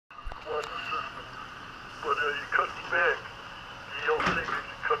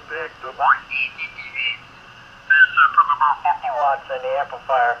from about 50 watts in the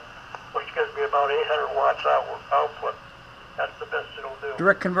amplifier, which gives me about 800 watts output. That's the best it'll do.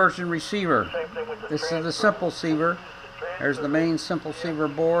 Direct conversion receiver. Same thing with the This is the transfer. Simpleceiver. There's the main Simpleceiver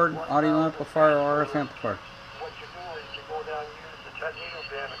board, audio amplifier, RF amplifier. What you do is you go down and use the 10 needle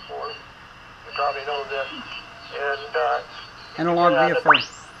band cord. You probably know this. And Analog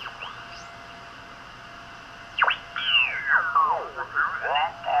VFO.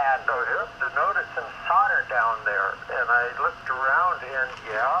 And noticed some solder down there, and I looked around, and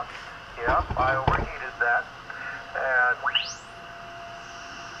yeah, I overheated that, and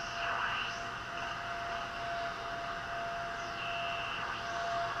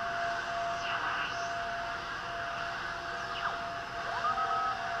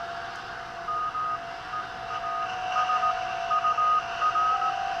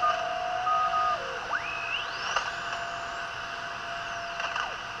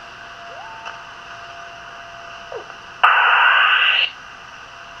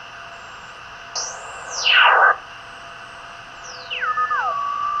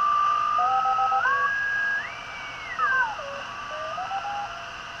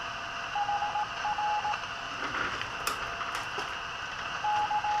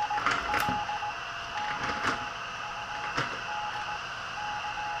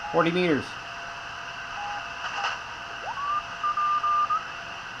 $40 meters.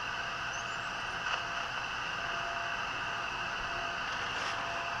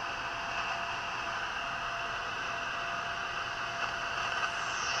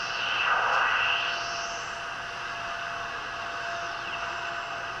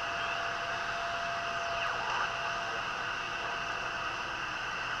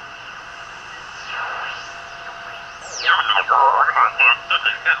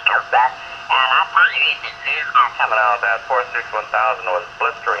 Coming out of that 461,000 was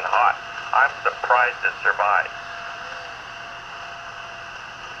blistering hot. I'm surprised it survived.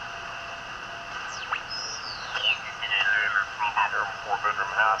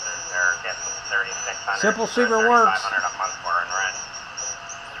 Four-bedroom house, and they're getting 3,600. Simpleceiver works. 500 a month for in rent.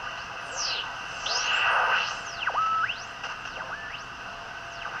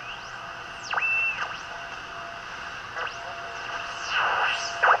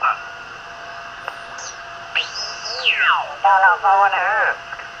 Don't know if I want to ask.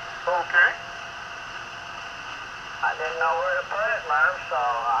 Okay. I didn't know where to put it, Merv, so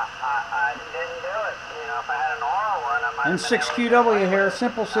I didn't do it. You know, if I had an oral one, I might have been N6QW here,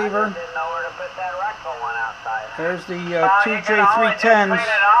 Simpleceiver. I didn't know where to put that rectal one outside. There's the You can always just 2J310s.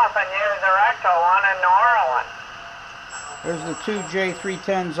 clean it off and use the rectal one and the oral one. There's the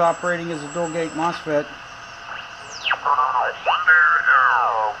 2J310s operating as a dual gate MOSFET.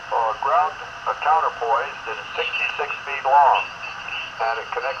 Ground counterpoise that is 66 feet long, and it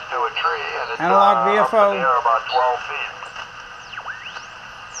connects to a tree, and it's Analog VFO. up in the air about 12 feet.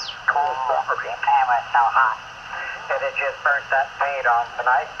 The camera's so hot that it just burnt that paint off, and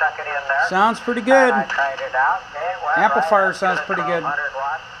I stuck it in there. Sounds pretty good. I tried it out. Amplifier sounds pretty good. 100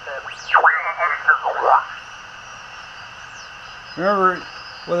 watts. Remember,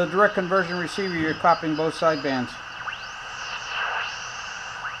 with a direct conversion receiver, you're copying both sidebands.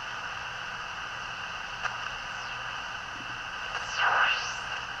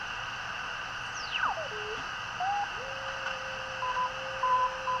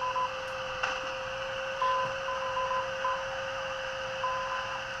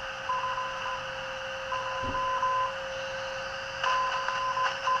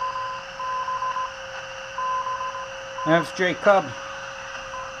 That's J Cub.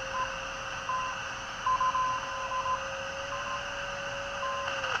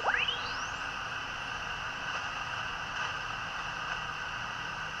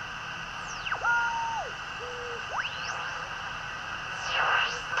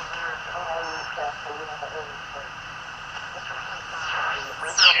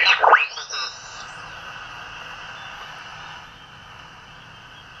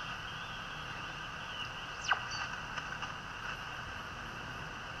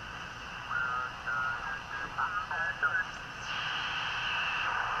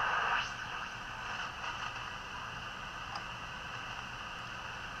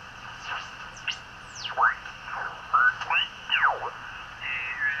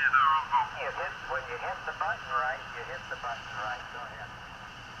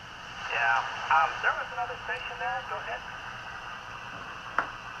 There was another station there. Go ahead.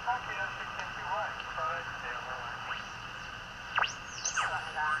 Okay, I think you're right.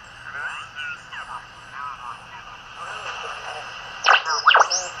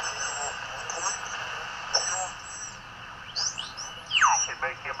 I can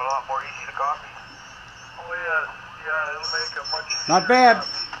make you a lot more easy to copy. Oh yes, yeah, it'll make a much easier Not bad.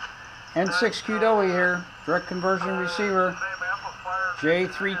 copy. N6QW here, direct conversion receiver,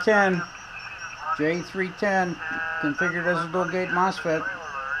 J310, J310, configured as a dual gate MOSFET.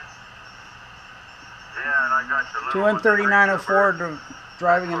 2N3904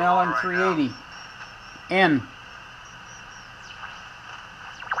 driving an LM380. N.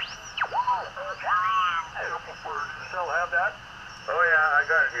 Still have that? Oh yeah, I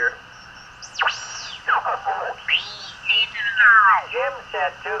got it here. Jim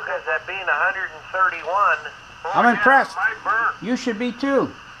said too, because that being 131. I'm impressed. My burn. You should be too.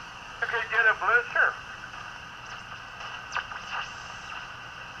 You could get a blister.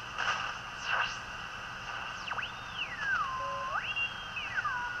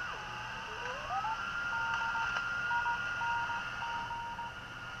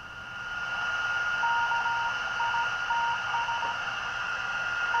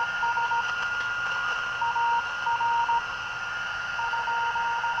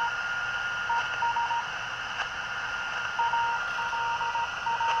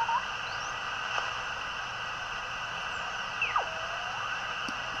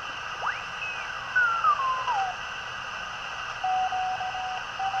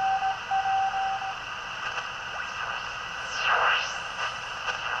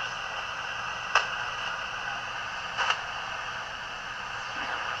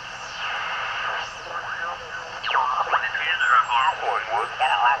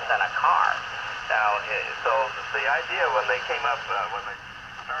 Kind of less than a car. Now, so the idea when they came up, when they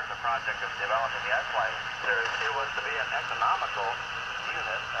started the project of developing the S-Line, it was to be an economical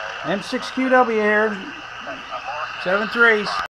unit. M6QW here, 7.3s.